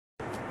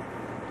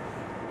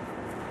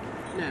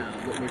Now,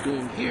 what we're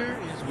doing here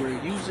is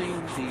we're using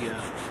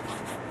the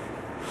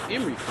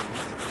emery foam.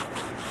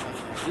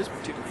 This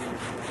particular emery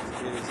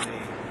foam is a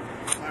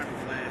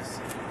fiberglass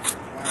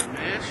wire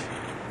mesh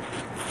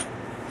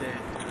that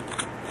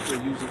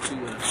we're using to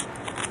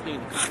clean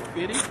the copper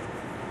fitting.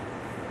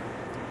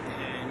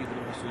 And you can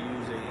also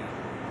use a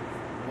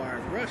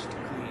wire brush to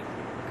clean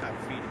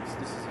copper fittings.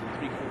 This is a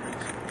 3/4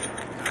 inch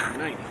copper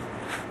 90.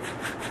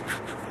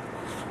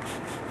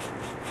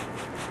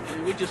 And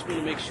we just want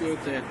to make sure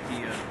that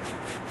the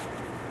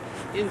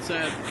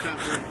inside of the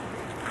copper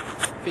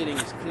fitting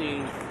is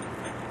clean.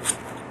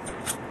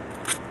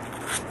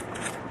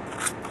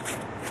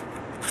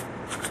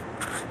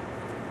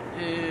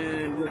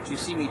 And what you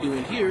see me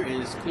doing here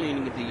is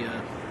cleaning the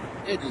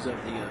edges of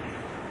the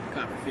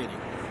copper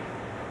fitting.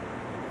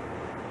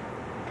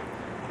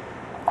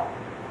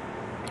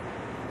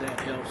 That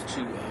helps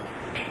to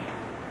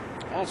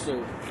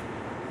also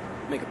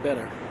make a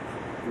better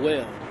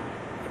weld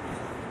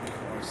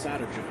or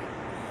solder joint.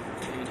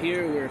 And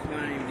here we're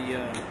applying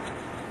the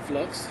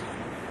flux,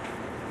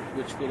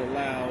 which will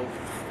allow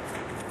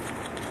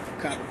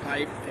copper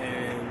pipe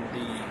and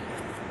the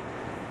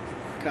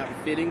copper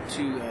fitting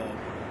to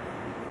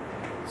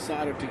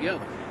solder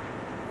together.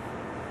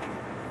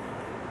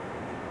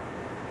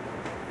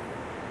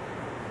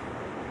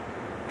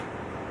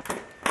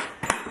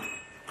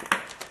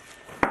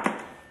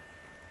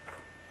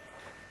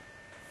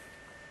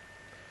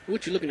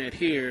 What you're looking at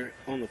here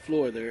on the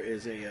floor there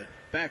is a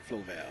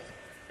backflow valve,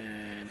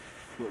 and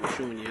what we're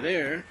showing you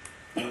there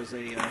was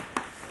a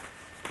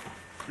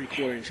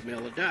 3/4 inch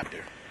male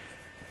adapter.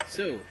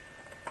 So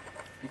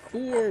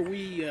before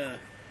we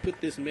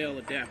put this male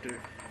adapter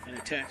and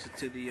attach it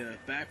to the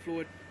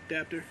backflow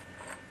adapter,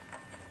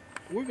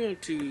 we're going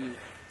to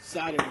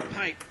solder the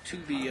pipe to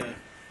the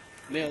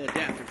male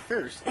adapter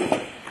first.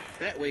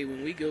 That way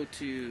when we go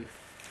to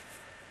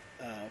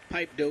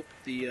pipe dope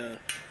the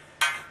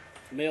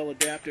male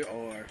adapter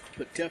or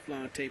put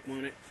Teflon tape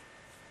on it,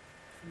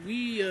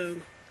 we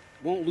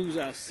won't lose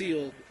our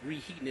seal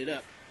reheating it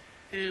up,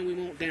 and we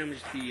won't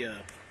damage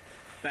the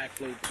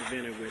backflow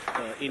preventer with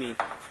any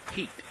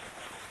heat.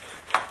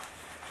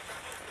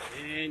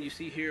 And you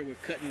see here we're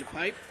cutting the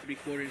pipe,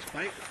 3/4 inch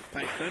pipe with the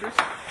pipe cutters,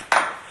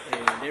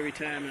 and every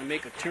time I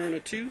make a turn or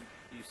two,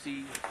 you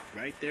see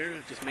right there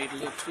I just made a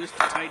little twist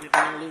to tighten it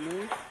down a little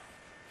more,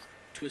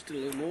 twist it a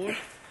little more,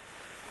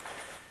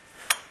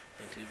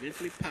 until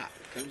eventually pop,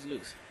 it comes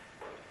loose.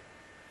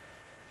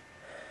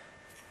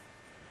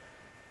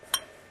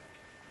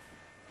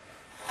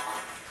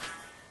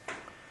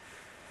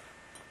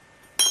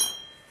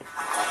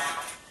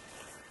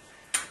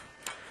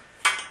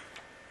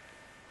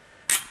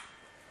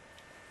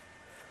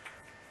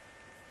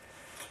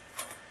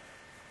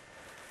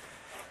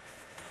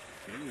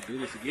 Okay, we'll do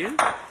this again.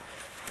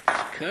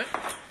 Just cut,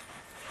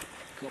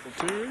 a couple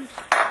turns.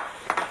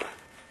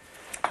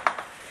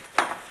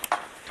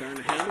 Turn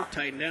the handle,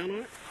 tighten down on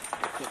it,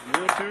 a couple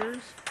more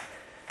turns.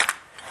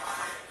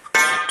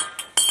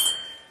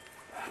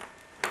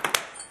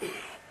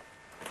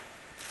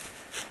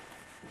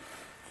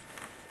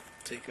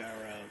 Take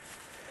our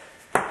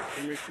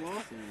emery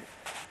cloth and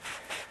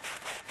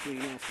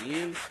clean off the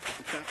ends of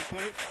the copper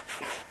pipe.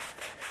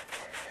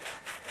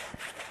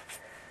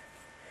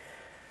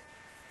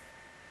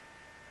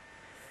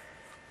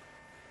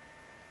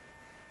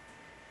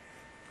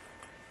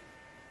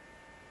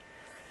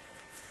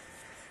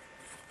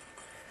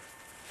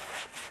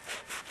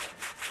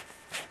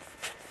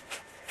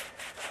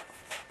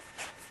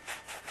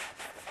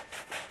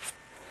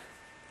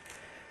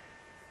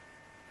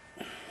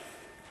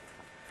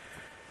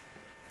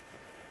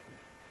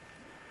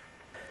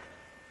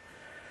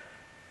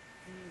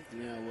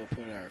 Now we'll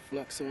put our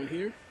flux on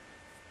here.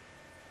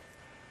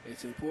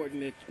 It's important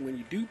that when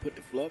you do put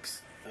the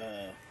flux,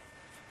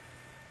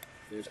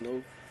 there's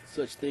no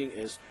such thing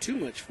as too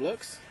much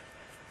flux.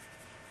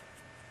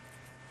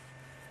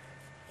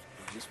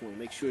 You just want to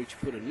make sure that you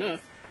put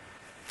enough.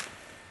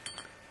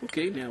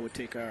 Okay, now we'll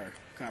take our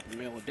copper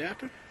male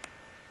adapter,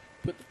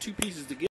 put the two pieces together.